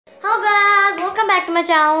Hello guys, welcome back to my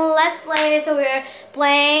channel. Let's play. So we're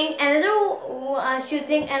playing another,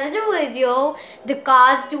 shooting another video, the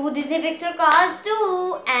Cars 2, Disney Pixar Cars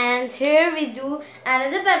 2, and here we do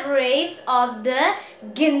another battle race of the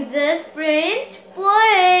Ginza Sprint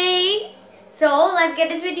place. So let's get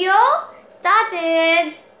this video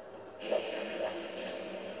started.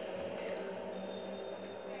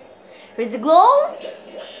 Here's the glow.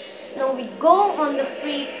 Now we go on the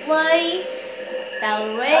free play.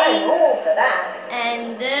 Battle race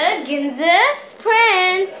and the Ginza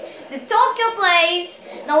Sprint, the Tokyo place.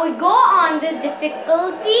 Now we go on the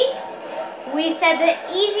difficulty. We set the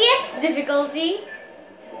easiest difficulty,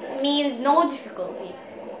 means no difficulty.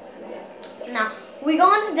 Now we go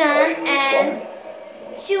on to done and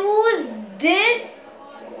choose this.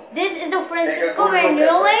 This is the Francisco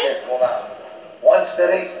Vernole. Once the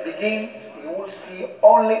race begins, you will see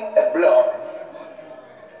only a blur.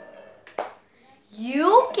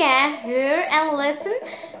 You can hear and listen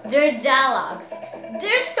their dialogues.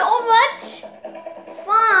 There's so much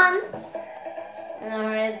fun.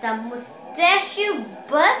 There is the mustachio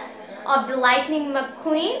bus of the Lightning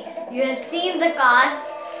McQueen. You have seen the Cars.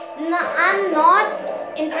 No, I'm not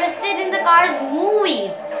interested in the Cars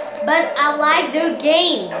movies, but I like their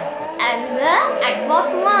games and the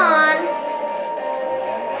Xbox One.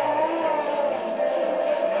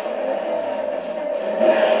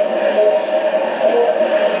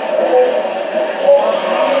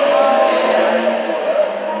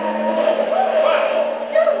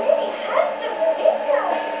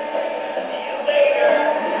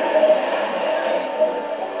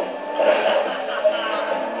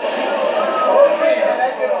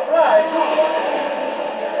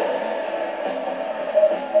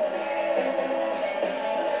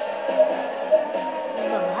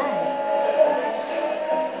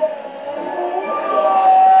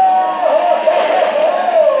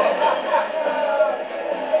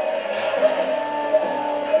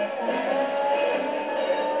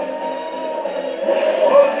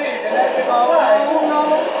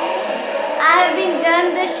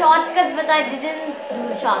 The shortcut, but I didn't do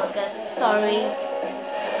the shortcut. Sorry.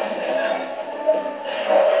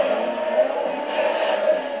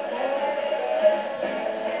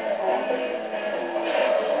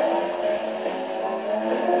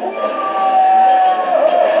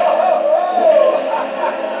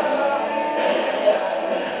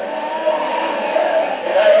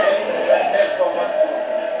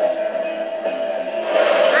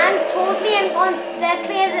 I'm totally and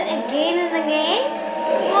constantly again and again.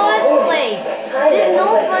 First place. There's no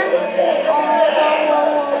fun.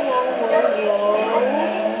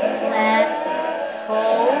 Let's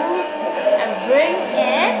hold and bring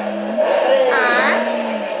it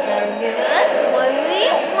and give us what we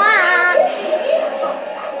want.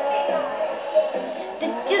 The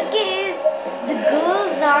trick is the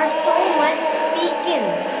girls are so much speaking.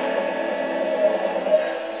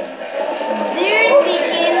 They're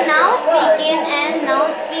speaking, now speaking, and now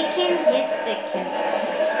speaking, he's speaking.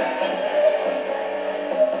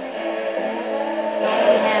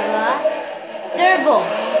 Turbo.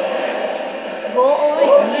 Go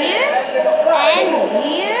over here and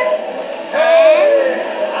here and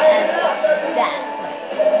that.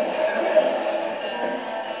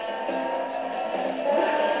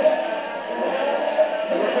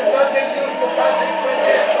 You should not get used to passing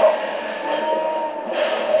Francesco.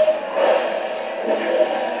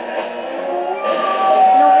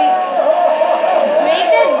 No, we break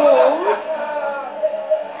that bolt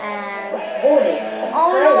and oh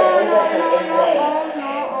no.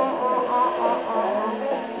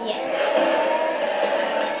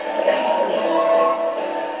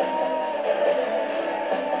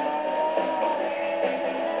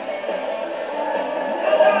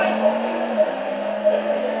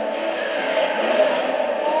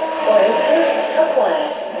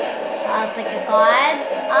 Like a god.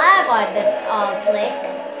 I got that flick.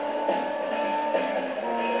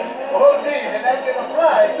 Hold these and I can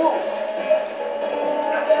fly too.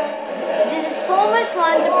 This is so much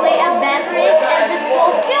fun to play a battle race at the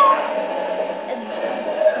Tokyo.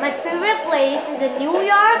 My favorite place is the New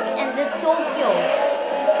York and the Tokyo.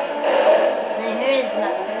 And here is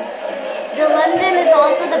London. The London is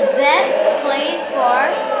also the best place for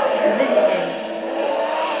visiting.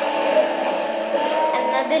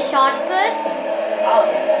 The shortcut.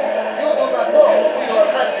 You do not know who you are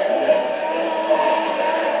passing.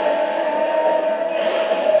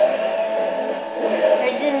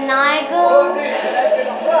 There's the Nigel. Hold this and I can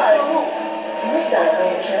fly. Missile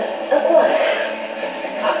launcher acquired.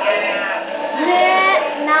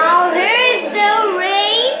 Now here is the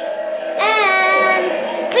race, and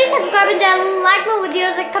please subscribe and like my video.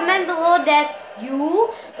 videos and comment below that you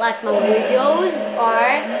like my videos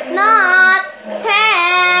or not.